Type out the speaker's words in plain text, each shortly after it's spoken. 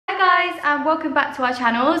and welcome back to our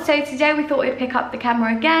channel. So today we thought we'd pick up the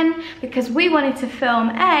camera again because we wanted to film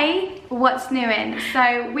a what's new in.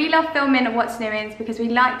 So we love filming what's new in because we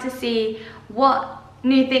like to see what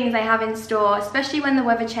new things they have in store, especially when the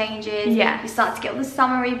weather changes. Yeah, you start to get all the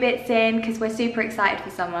summery bits in because we're super excited for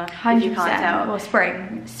summer. 100%. You can't tell. Or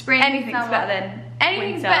spring. Anything's better than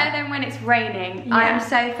Anything's better than when it's raining. Yeah. I am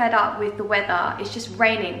so fed up with the weather. It's just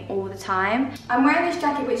raining all the time. I'm wearing this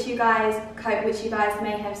jacket which you guys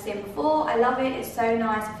may have seen before. I love it. It's so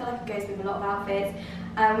nice. I feel like it goes with a lot of outfits.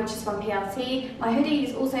 Which is from PLT. My hoodie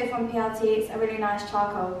is also from PLT. It's a really nice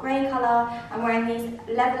charcoal grey colour. I'm wearing these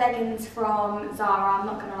leather leggings from Zara. I'm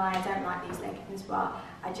not gonna lie, I don't like these leggings, but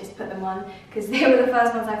I just put them on because they were the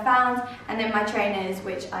first ones I found. And then my trainers,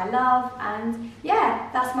 which I love. And yeah,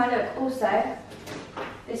 that's my look. Also,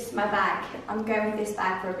 this is my bag. I'm going with this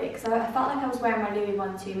bag for a bit because I felt like I was wearing my Louis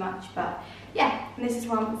one too much, but yeah, and this is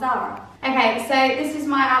from Zara. Okay, so this is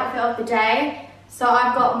my outfit of the day. So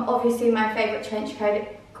I've got obviously my favourite trench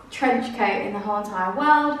coat in the whole entire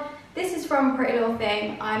world. This is from Pretty Little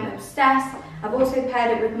Thing. I'm obsessed. I've also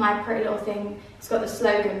paired it with my Pretty Little Thing. It's got the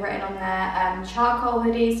slogan written on there, charcoal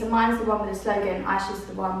hoodie. So mine's the one with the slogan, Aisha's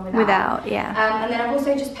the one without. Yeah. And then I've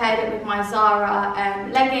also just paired it with my Zara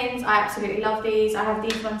leggings. I absolutely love these. I have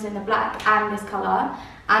these ones in the black and this colour,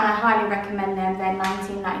 and I highly recommend them. They're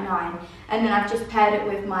 $19.99. And then I've just paired it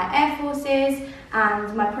with my Air Forces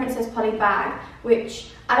and my Princess Polly bag, which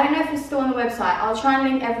I don't know if it's still on the website. I'll try and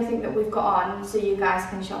link everything that we've got on so you guys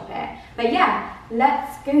can shop it. But yeah,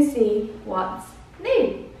 let's go see what's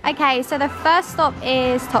new. Okay, so the first stop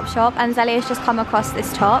is Topshop, and Zeliha's just come across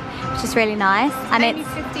this top, which is really nice. And it's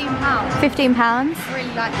 £15. £15. I really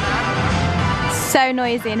like that. So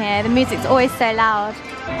noisy in here. The music's always so loud.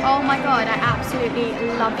 Oh my god, I absolutely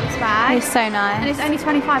love this bag. It's so nice. And it's only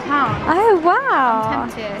 £25. Oh wow. I'm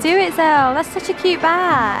tempted. Do it, Zel. That's such a cute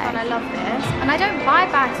bag. And I love this. And I don't buy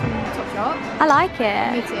bags from Topshop. I like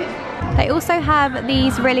it. Me too. They also have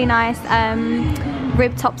these really nice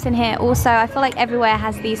rib tops in here. Also, I feel like everywhere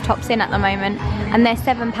has these tops in at the moment, and they're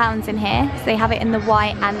 £7 in here. So they have it in the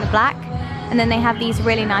white and the black. And then they have these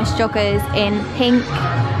really nice joggers in pink,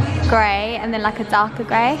 grey, and then like a darker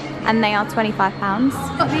grey, and they are £25.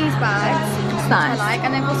 Got these bags, it's nice. I like,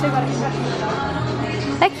 and they've also got a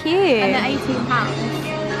they're cute. And they're £18.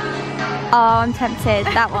 Oh, I'm tempted.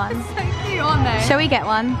 That one. So cute, aren't they? Shall we get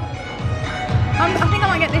one? I think I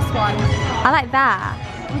might get this one. I like that.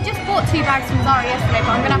 We just bought 2 bags from Zara yesterday,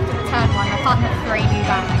 but I'm gonna have to return one. I can't have 3 new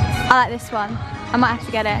bags. I like this one. I might have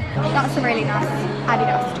to get it. That's a really nice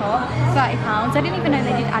Adidas top. £30. I didn't even know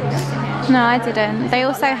they did Adidas in here. No, I didn't. They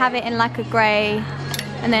also have it in like a grey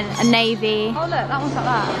and then a navy. Oh look, that one's like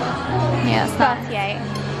that. Yeah, that's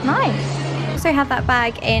 £38. Nice. Also have that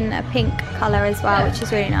bag in a pink colour as well, which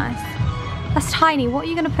is really nice. That's tiny. What are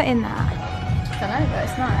you going to put in there? I don't know, but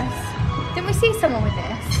it's nice. Didn't we see someone with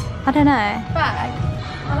this? I don't know. Bag.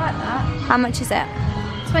 I like that. How much is it?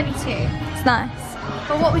 22. It's nice.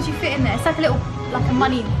 But what would you fit in there? It's like a little, like a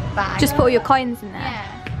money bag. Just put all your coins in there. Yeah.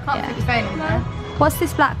 Can't put your phone in there. What's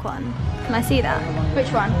this black one? Can I see that?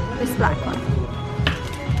 Which one? This black one.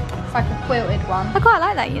 It's like a quilted one. I quite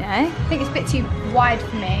like that, you know. I think it's a bit too wide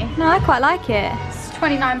for me. No, I quite like it. It's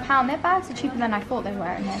 £29. Their bags are cheaper than I thought they were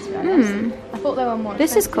in here, to be honest. I thought they were more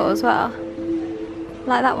This expensive. is cool as well.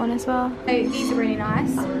 Like that one as well. So these are really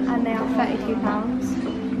nice, and they are £32.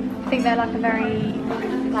 I think they're like a very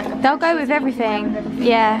they'll go with everything.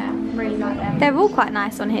 Yeah. Really like them. They're all quite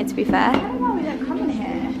nice on here, to be fair. I don't know why we don't come in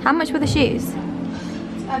here. How much were the shoes?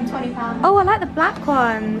 £20. Oh, I like the black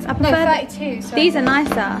ones. I prefer 32. Sorry. These are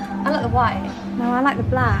nicer. I like the white. No, I like the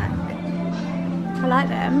black. I like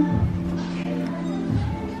them.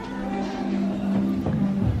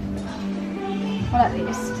 I like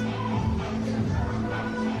these.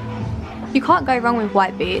 You can't go wrong with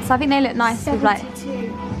white boots. I think they look nice with like.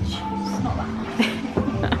 72. It's not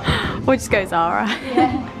that. We'll just go Zara.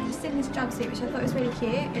 Yeah. Just in this jumpsuit, which I thought was really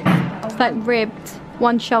cute. It's like ribbed,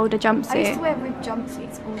 one shoulder jumpsuit. I used to wear ribbed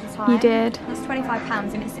jumpsuits all the time. You did. It's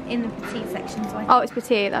 £25 and it's in the petite section. So Oh, it's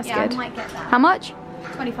petite. That's good. I might get that. How much?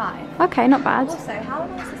 25. Okay, not bad. Also, how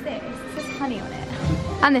nice is this? It says honey on it.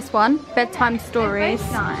 And this one, bedtime stories.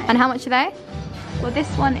 both nice. And how much are they? Well, this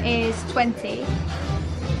one is 20.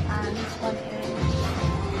 And this one is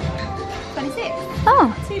 26.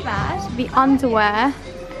 Oh, Not too bad. the underwear.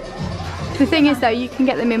 The thing is though, you can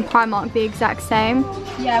get them in Primark the exact same.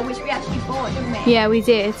 Yeah, which we actually bought, didn't we? Yeah, we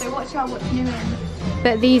did. So what's new in?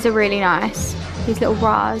 But these are really nice. These little I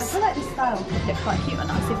bras. feel like this style could look quite cute on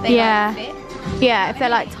us if they Yeah. like fit. Yeah, if they're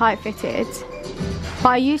like tight fitted. But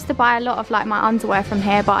I used to buy a lot of like my underwear from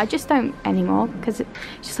here, but I just don't anymore because it's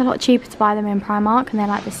just a lot cheaper to buy them in Primark and they're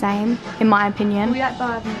like the same, in my opinion. We like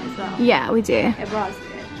buying them as well. Yeah, we do. Everyone's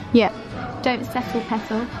good. Yeah. Don't settle,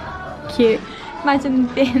 petal. Cute. Imagine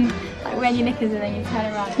being like wearing your knickers and then you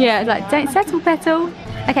turn around. Yeah, it's like don't settle, petal.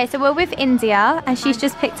 Okay, so we're with India and she's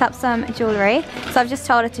just picked up some jewellery. So I've just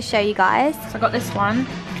told her to show you guys. So I got this one.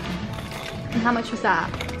 And how much was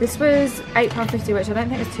that? This was £8.50, which I don't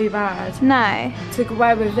think is too bad. No. To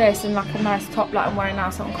wear with this and like a nice top like I'm wearing now,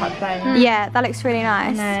 something quite plain. Yeah, that looks really nice.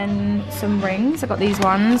 And then some rings. I got these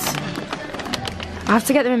ones. I have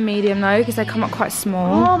to get them in medium though because they come up quite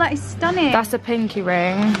small. Oh, that is stunning. That's a pinky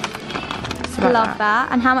ring. I love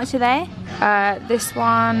that. And how much are they? This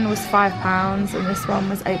one was £5 and this one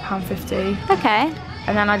was £8.50. Okay.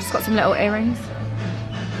 And then I just got some little earrings.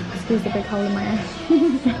 Excuse the big hole in my ear.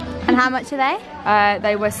 And how much are they?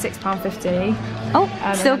 They were £6.50.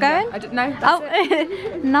 Oh, still going? I don't know. That's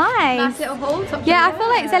it. Nice. Nice little haul. Yeah, I feel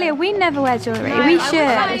like Zelia, we never wear jewellery. No, we I should.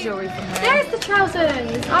 would like Jewellery from here. There's the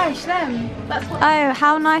trousers. Irish them. That's what. Oh,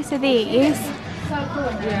 how nice are these? So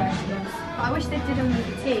cool. Yeah. I wish they did them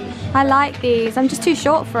with the tea. I like these. I'm just too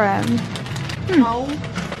short for them. Oh,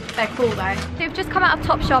 they're cool though. So we've just come out of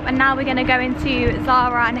Topshop and now we're going to go into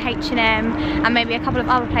Zara and H&M and maybe a couple of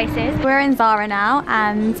other places. We're in Zara now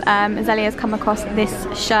and Zelia's come across this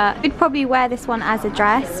shirt. We'd probably wear this one as a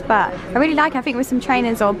dress, but I really like it. I think with some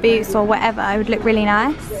trainers or boots or whatever it would look really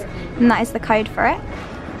nice. And that is the code for it.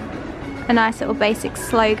 A nice little basic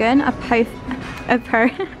slogan. A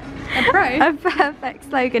perfect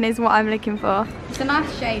slogan is what I'm looking for. It's a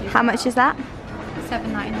nice shade. How much is that?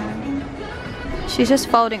 £7.99. She's just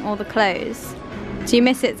folding all the clothes. Do you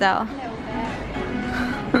miss it, Zell?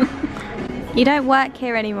 You don't work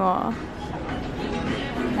here anymore.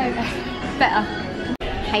 Better.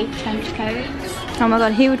 Hate trench coats. Oh my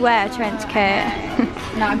god, who would wear a trench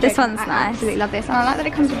coat? No, this one's nice. I absolutely love this. And I like that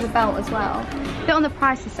it comes with a belt as well. A bit on the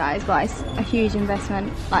pricey side, but it's a huge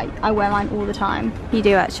investment. Like, I wear mine all the time. You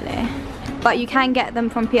do actually. But you can get them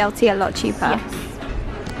from PLT a lot cheaper. Yes.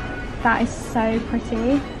 That is so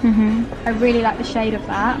pretty. I really like the shade of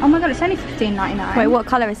that. Oh my god, it's only $15.99. Wait, what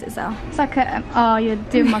colour is it, Zell? It's like a, oh, you're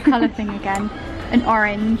doing my colour thing again. An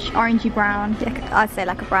orangey brown. Yeah, I'd say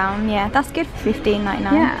like a brown, yeah. That's good for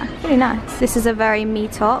 $15.99. Yeah. Really nice. This is a very me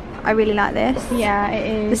top. I really like this. Yeah,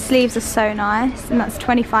 it The is. sleeves are so nice and that's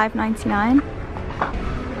 $25.99.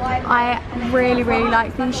 I really, really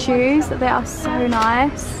like these shoes. They are so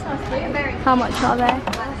nice. How much are they?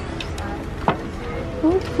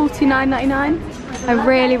 Oh, $49.99. I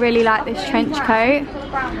really, really like this trench coat.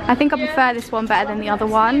 I think I prefer this one better than the other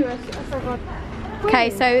one. Okay,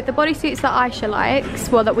 so the bodysuits that Aisha likes,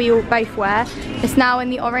 well, that we all both wear, it's now in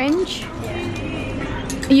the orange.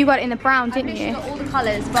 You got it in the brown, didn't you? Got all the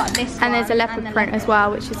colours, but this And there's a leopard print as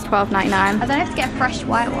well, which is $12.99. I don't have to get a fresh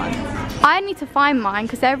white one. I need to find mine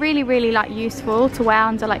because they're really, really like useful to wear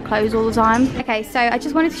under like clothes all the time. Okay, so I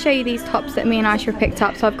just wanted to show you these tops that me and Aisha picked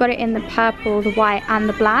up. So I've got it in the purple, the white and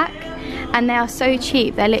the black. And they are so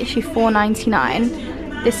cheap. They're literally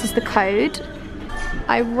 $4.99. This is the code.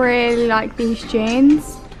 I really like these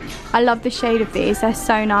jeans. I love the shade of these. They're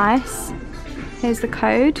so nice. Here's the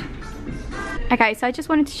code. Okay, so I just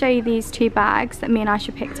wanted to show you these two bags that me and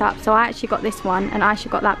Aisha picked up. So I actually got this one and Aisha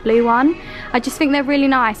got that blue one. I just think they're really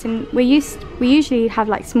nice and we usually have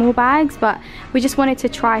like small bags, but we just wanted to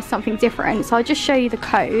try something different. So I'll just show you the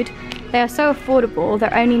code. They are so affordable.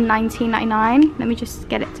 They're only $19.99. Let me just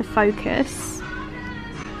get it to focus.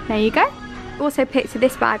 There you go. Also picked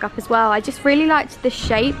this bag up as well. I just really liked the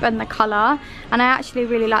shape and the colour, and I actually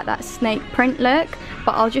really like that snake print look,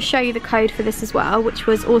 but I'll just show you the code for this as well, which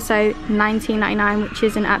was also $19.99, which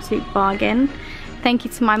is an absolute bargain. Thank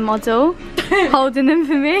you to my model holding them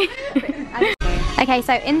for me. Okay,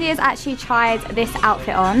 so India's actually tried this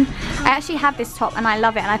outfit on. I actually have this top and I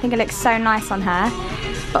love it and I think it looks so nice on her,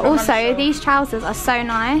 but also these trousers are so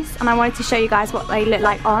nice and I wanted to show you guys what they look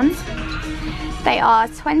like on. They are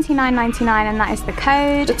 $29.99 and that is the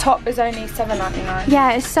code. The top is only $7.99.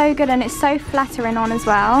 Yeah, it's so good and it's so flattering on as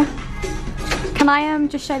well. Can I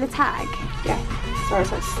just show the tag? Yeah. Sorry,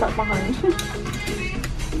 so it's stuck behind.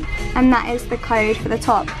 And that is the code for the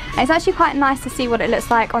top. And it's actually quite nice to see what it looks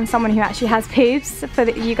like on someone who actually has boobs for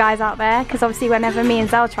you guys out there, because obviously whenever me and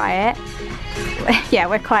Zell try it, yeah,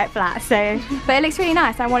 we're quite flat, so, but it looks really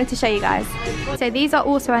nice. I wanted to show you guys. So these are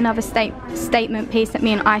also another statement piece that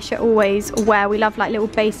me and Aisha always wear. We love like little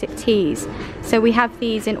basic tees, so we have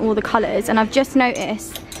these in all the colours, and I've just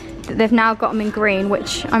noticed that they've now got them in green,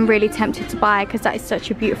 which I'm really tempted to buy because that is such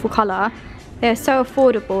a beautiful colour. They're so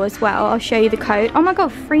affordable as well. I'll show you the code. Oh my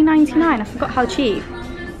god, $3.99. I forgot how cheap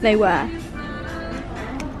they were.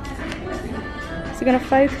 Is it gonna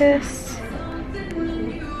focus?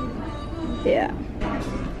 Yeah.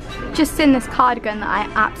 Just in this cardigan that I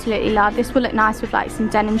absolutely love. This will look nice with like some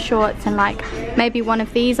denim shorts and like maybe one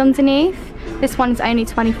of these underneath. This one's only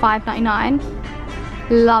 $25.99.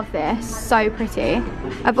 Love this, so pretty.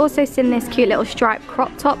 I've also seen this cute little striped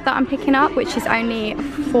crop top that I'm picking up, which is only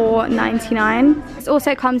 $4.99. This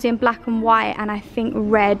also comes in black and white and I think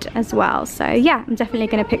red as well. So yeah, I'm definitely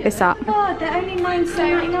gonna pick this up. Oh, they're only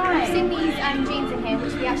 $9.99. I've seen these jeans in here,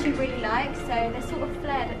 which we actually really like. So they're sort of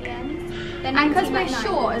flared at the end. And because we're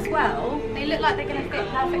short as well, they look like they're gonna fit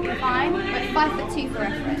perfectly fine. Like 5'2" for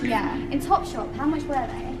reference. Yeah. In Topshop, how much were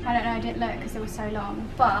they? I don't know, I didn't look because they were so long.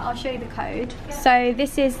 But I'll show you the code. So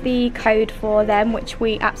this is the code for them, which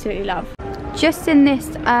we absolutely love. Just in this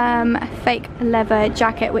fake leather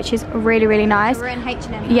jacket, which is really, really nice. We're in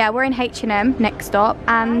H&M. Yeah, we're in H&M, next stop.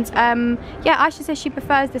 And yeah, Aisha says she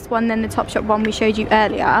prefers this one than the Topshop one we showed you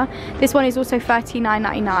earlier. This one is also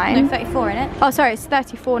 $39.99. No, 34 in it. Oh, sorry, it's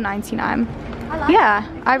 $34.99. I like Yeah,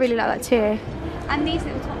 I really like that too. And these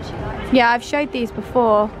little tops you like. Yeah, I've showed these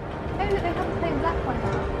before. Oh, look, they have the plain black one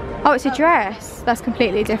now. Oh, it's a dress. That's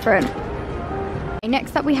completely different.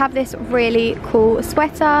 Next up we have this really cool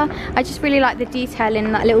sweater. I just really like the detail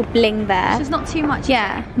in that little bling there. It's not too much.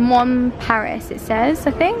 Yeah, Mon Paris it says,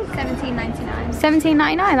 I think. $17.99.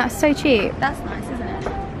 $17.99, that's so cheap. That's nice, isn't it?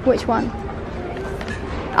 Which one?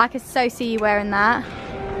 I could so see you wearing that.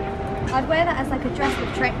 I'd wear that as like a dress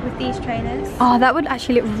with these trainers. Oh, that would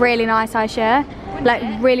actually look really nice, Aisha. Like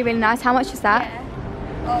it? really, really nice. How much is that? Yeah.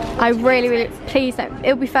 Oh, I really, please don't.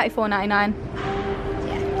 It'll be $34.99.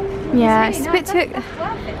 Yeah, it's a bit too. That's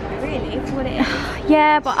worth it though, really, for what it is.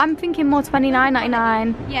 Yeah, but I'm thinking more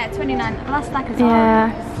 $29.99. Yeah, $29. That's like a Zara.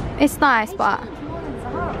 Yeah, it's nice, but More than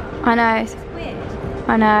Zara. I know, It's weird.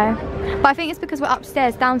 I know. But I think it's because we're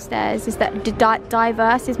upstairs. Downstairs is that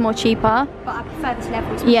diverse is more cheaper. But I prefer this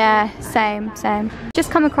level to Yeah, same. Just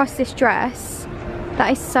come across this dress.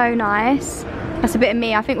 That is so nice. That's a bit of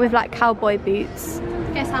me. I think with like cowboy boots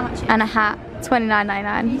Guess how much it is? and a hat,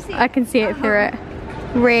 $29.99. see I can see it through it.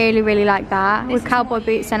 Really, really like that. With cowboy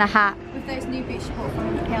boots and a hat. With those new boots you bought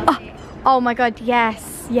from PLC. Oh my god,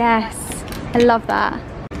 yes. I love that.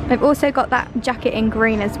 They've also got that jacket in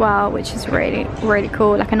green as well, which is really, really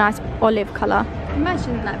cool. Like a nice olive colour.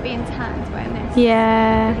 Imagine like being tanned wearing this.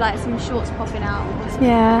 Yeah. With like some shorts popping out. Or something.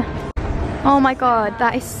 Yeah. Oh my god,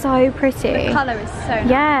 that is so pretty. The colour is so nice.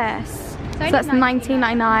 Yes. So that's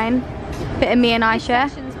 $19.99. Bit of me and This Aisha.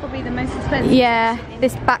 section's probably the most expensive. Yeah,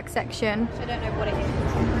 this back section. I don't know what it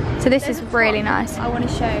is. So this There's is a really top nice. I want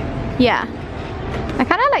to show. Yeah. I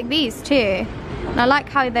kind of like these too. And I like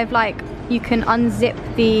how they've like, you can unzip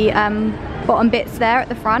the bottom bits there at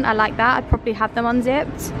the front. I like that. I'd probably have them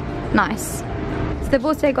unzipped. Nice. So they've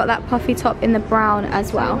also got that puffy top in the brown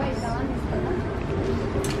as well.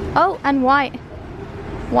 Oh, and white.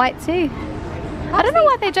 White too. I don't know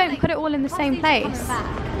why they don't put it all in the same place.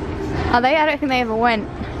 Are they? I don't think they ever went,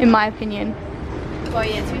 in my opinion. Well,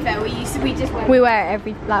 yeah, to be fair, we just went. We wear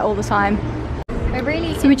it all the time. We're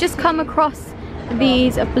really. So we just come across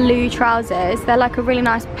these blue trousers. They're like a really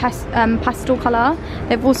nice pastel colour.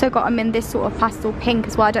 They've also got them in this sort of pastel pink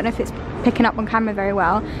as well. I don't know if it's picking up on camera very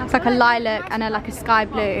well. It's like a lilac and like a sky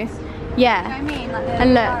blue. Yeah. I mean, like the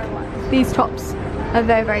And Zara look, ones. these tops are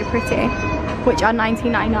very, very pretty, which are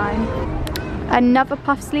 $19.99. Another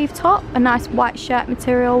puff sleeve top, a nice white shirt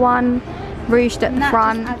material one, ruched at the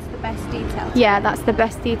front. That just adds the best detail. Yeah, that's the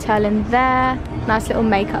best detail in there. Nice little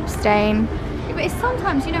makeup stain. Yeah, but it's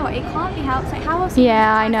sometimes, you know what, it can't be helped. Like, how else?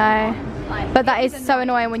 Yeah, I know. Like, But that it is so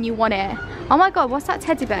annoying when you want it. Oh my god, what's that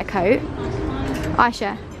teddy bear coat?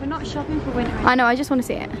 Aisha. We're not shopping for winter. I know, I just want to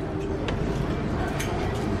see it.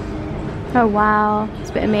 Oh wow,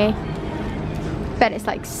 it's a bit of me. Bet it's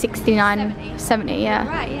like 69, 70, yeah.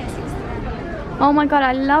 Right, yeah, 60. Oh my god,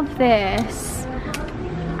 I love this.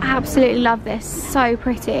 Absolutely love this. So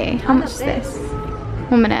pretty. How much is this?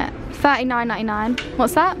 1 minute. $39.99.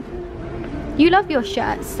 What's that? You love your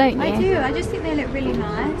shirts, don't you? I do. I just think they look really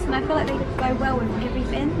nice, and I feel like they go well with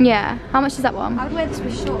everything. Yeah. How much is that one? I would wear this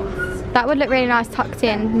with shorts. That would look really nice tucked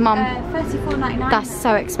in, Mum. $34.99. That's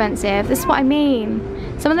so expensive. This is what I mean.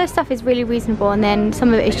 Some of this stuff is really reasonable, and then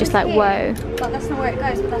some of it is just like, whoa. But that's not where it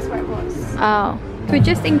goes, but that's where it was. Oh. We're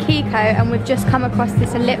just in Kiko, and we've just come across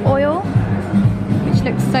this lip oil, which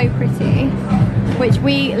looks so pretty. Which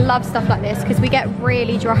we love stuff like this because we get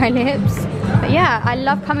really dry lips. But yeah, I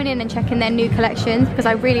love coming in and checking their new collections because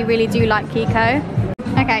I really, really do like Kiko.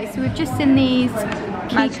 Okay, so we've just seen these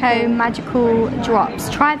Kiko Magical Drops.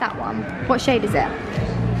 Try that one. What shade is it?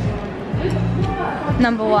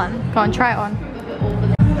 Number 1. Go on, try it on.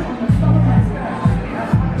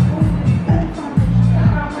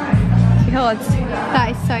 god,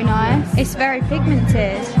 that is so nice. It's very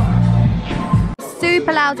pigmented.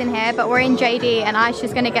 Super loud in here, but we're in JD and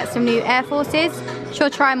Aisha's gonna get some new Air Forces. She'll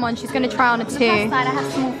try them on. She's gonna try on a 2. Plus side, I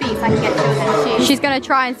have small feet, so I can get children's shoes. She's gonna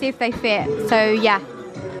try and see if they fit. So yeah.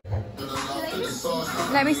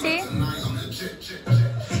 Let me see.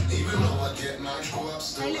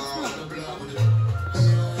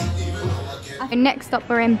 Next up,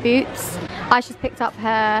 we're in Boots. Aisha's picked up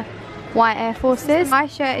her white Air Forces.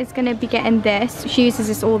 Aisha is going to be getting this. She uses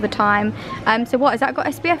this all the time. So what, has that got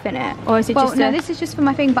SPF in it? Or is it just no, this is just for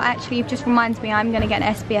my thing, but actually it just reminds me I'm going to get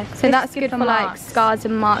an SPF. So that's good for like scars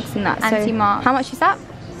and marks and that. Anti-mark. So how much is that?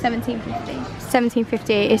 $17.50.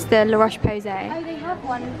 $17.50 is the La Roche-Posay. Oh, they have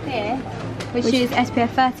one here, which is SPF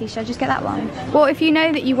 30. Should I just get that one? Well, if you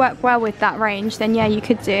know that you work well with that range, then yeah, you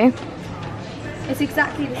could do. It's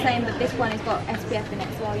exactly the same, but this one has got SPF in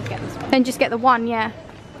it, so I'll get this one. Then just get the one, yeah.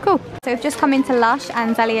 Cool. So we've just come into Lush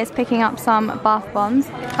and ZELIHA'S picking up some bath bombs.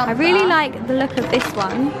 I really like the look of this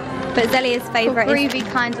one, but ZELIHA'S favourite is...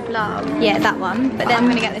 Groovy kind of love. Yeah, that one. But then I'm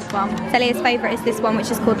going to get this one. ZELIHA'S favourite is this one,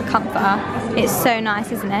 which is called the Comforter. It's so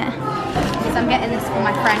nice, isn't it? Because I'm getting this for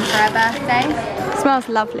my friend for her birthday. It smells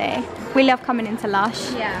lovely. We love coming into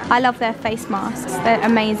Lush. Yeah. I love their face masks. They're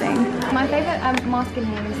amazing. My favourite mask in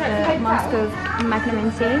here is the mask of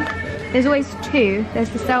Magnum NC. There's always 2. There's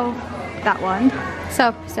the that one,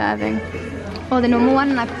 self-preserving, or the normal one,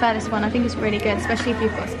 and I prefer this one. I think it's really good, especially if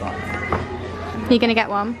you've got spots. You're gonna get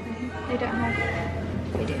one? They don't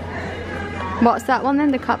have. We do. What's that one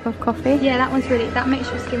then? The cup of coffee? Yeah, that one's really. That makes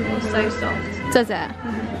your skin feel so soft. Does it?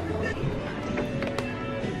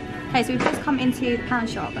 Okay, so we've just come into the pound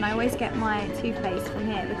shop, and I always get my toothpaste from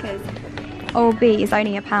here because Oral-B is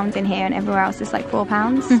only £1 in here, and everywhere else is like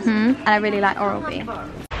 £4. And I really like Oral-B.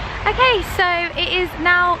 Okay, so it is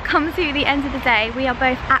now come to the end of the day. We are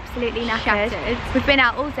both absolutely knackered. We've been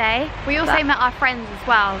out all day. We also met our friends as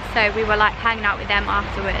well, so we were like hanging out with them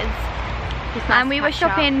afterwards. Nice, and we were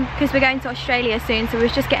shopping because we're going to Australia soon, so we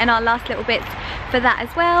was just getting our last little bits for that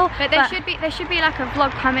as well. But there should be like a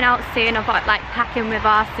vlog coming out soon of like packing with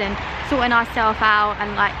us and sorting ourselves out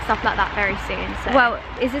and like stuff like that very soon. So. Well,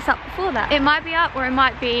 is this up before that? It might be up or it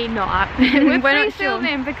might be not up. We're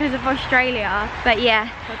pre-filming because of Australia, but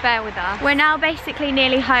yeah, so bear with us. We're now basically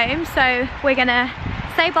nearly home, so we're gonna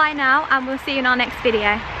say bye now and we'll see you in our next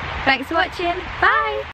video. Thanks for watching. Bye.